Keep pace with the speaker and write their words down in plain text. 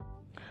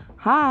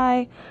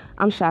Hi,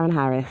 I'm Sharon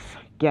Harris.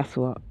 Guess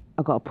what?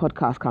 I've got a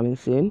podcast coming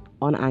soon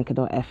on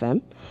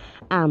Anchor.fm,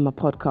 and my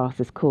podcast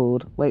is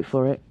called, wait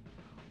for it,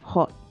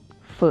 Hot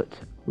Foot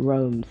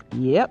Roams.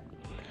 Yep,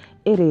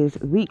 it is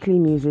weekly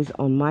muses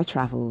on my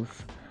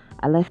travels.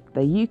 I left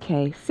the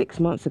UK 6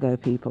 months ago,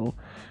 people,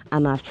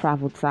 and I've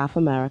travelled South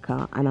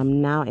America, and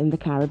I'm now in the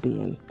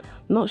Caribbean.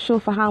 Not sure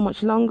for how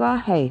much longer.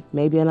 Hey,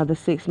 maybe another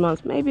 6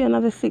 months, maybe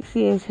another 6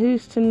 years,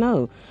 who's to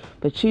know?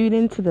 But tune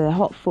into the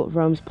Hot Foot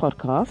Roams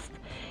podcast.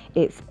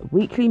 It's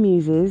weekly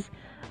muses,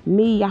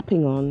 me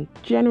yapping on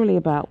generally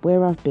about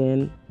where I've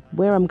been,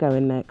 where I'm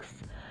going next,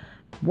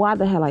 why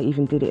the hell I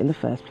even did it in the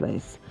first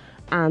place.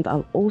 And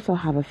I'll also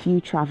have a few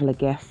traveller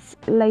guests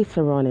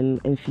later on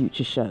in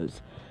future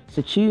shows.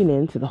 So tune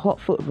in to the Hot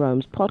Foot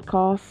Roams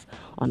podcast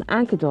on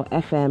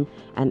Anchor.fm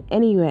and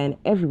anywhere and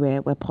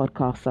everywhere where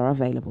podcasts are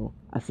available.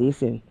 I'll see you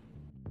soon.